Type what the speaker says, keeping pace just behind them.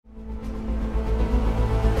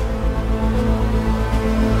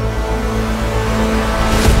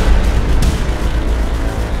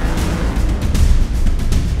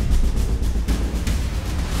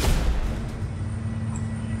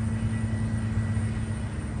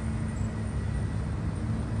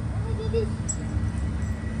Okay,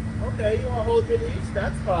 you want to hold your leash?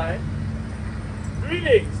 That's fine.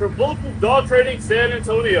 Greetings from Bulletproof Dog Training, San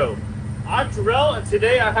Antonio. I'm Jarrell, and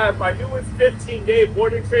today I have my newest 15-day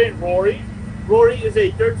boarding train, Rory. Rory is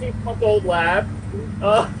a 13-month-old lab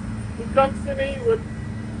who comes to me with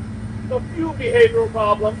a few behavioral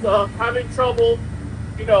problems, having trouble,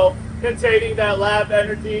 containing that lab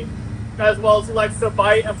energy, as well as he likes to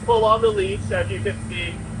bite and pull on the leash, as you can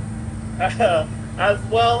see, as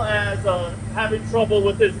well as having trouble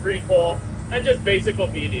with his recall and just basic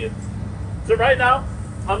obedience. So right now,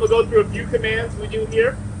 I'm going to go through a few commands we do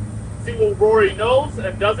here, see what Rory knows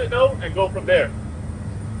and doesn't know, and go from there.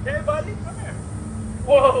 Hey buddy, come here.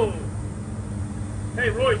 Whoa. Hey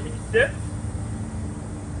Rory, can you sit?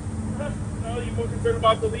 No, you more concerned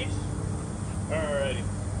about the leash? Alrighty.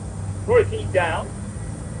 Rory, can you down?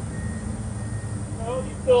 No,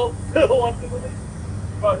 you still want to the leash?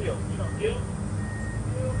 About heel. Heel?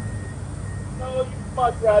 No, you'd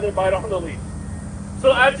much rather bite on the leash.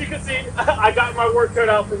 So as you can see, I got my work cut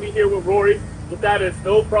out for me here with Rory, but that is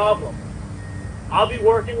no problem. I'll be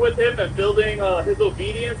working with him and building his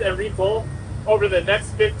obedience and recall over the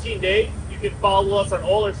next 15 days. You can follow us on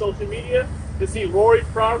all our social media to see Rory's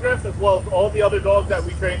progress as well as all the other dogs that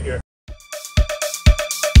we train here.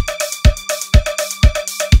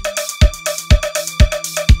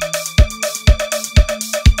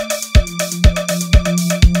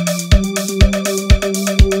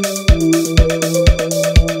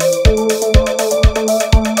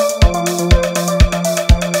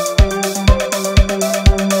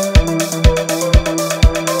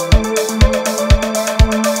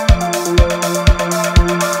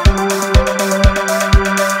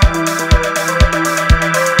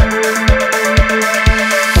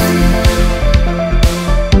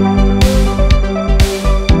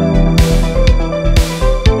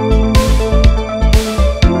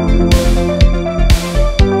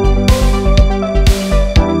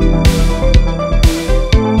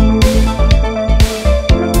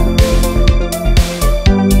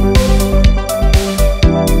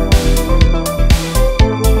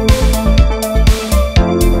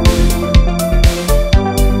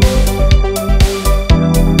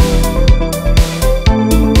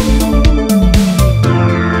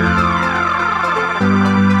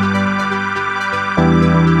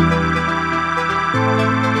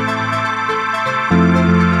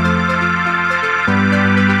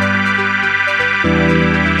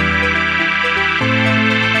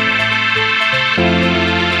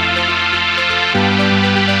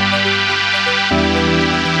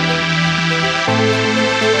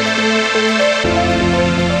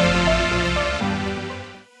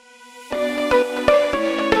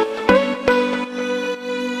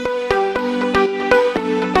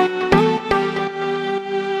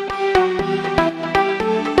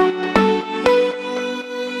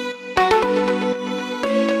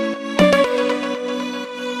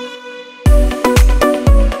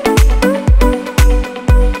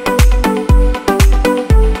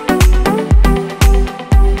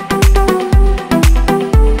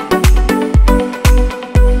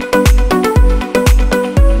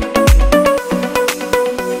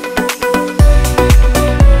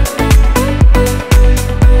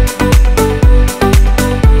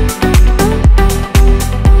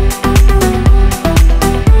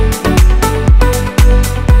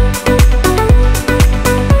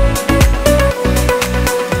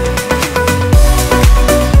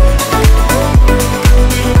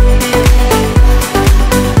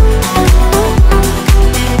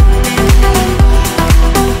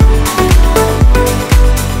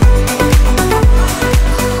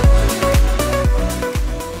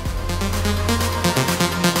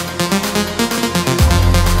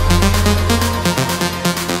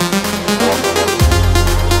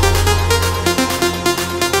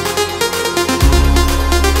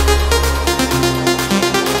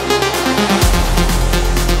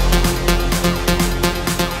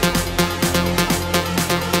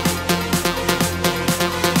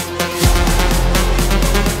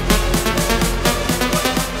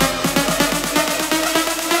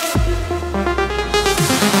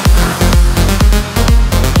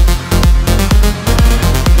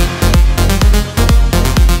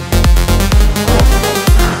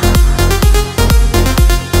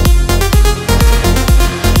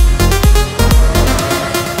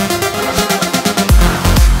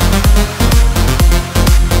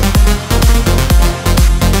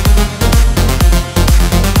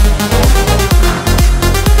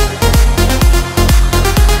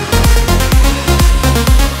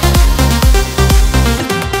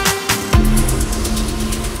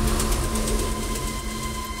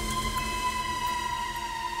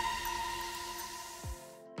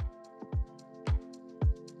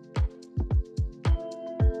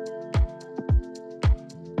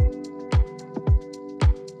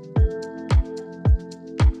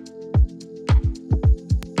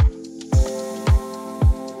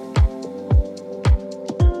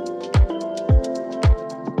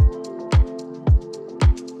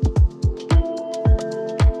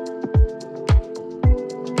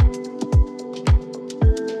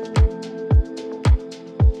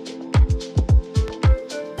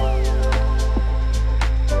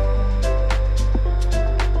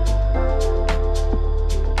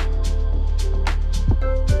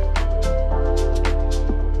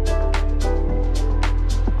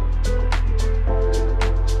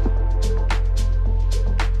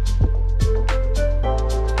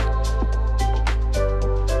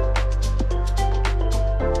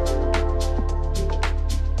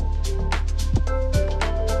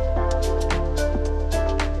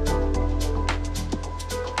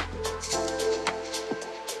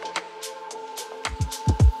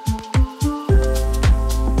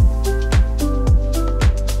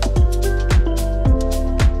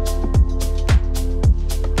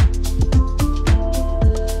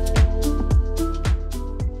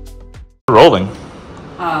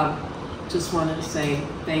 say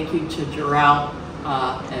thank you to Jarrell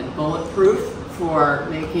and Bulletproof for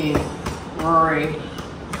making Rory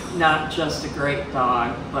not just a great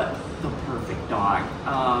dog, but the perfect dog.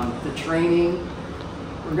 The training,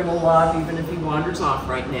 we're gonna love, even if he wanders off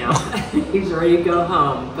right now. He's ready to go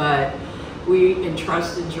home, but we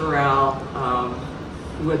entrusted Jarrell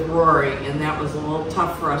with Rory, and that was a little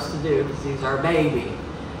tough for us to do because he's our baby.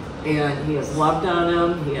 And he has loved on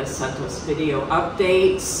him. He has sent us video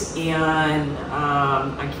updates, and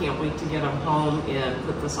I can't wait to get him home and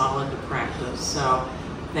put this all into practice. So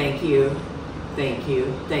thank you, thank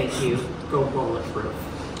you, thank you. Go Bulletproof.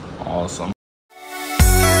 Awesome.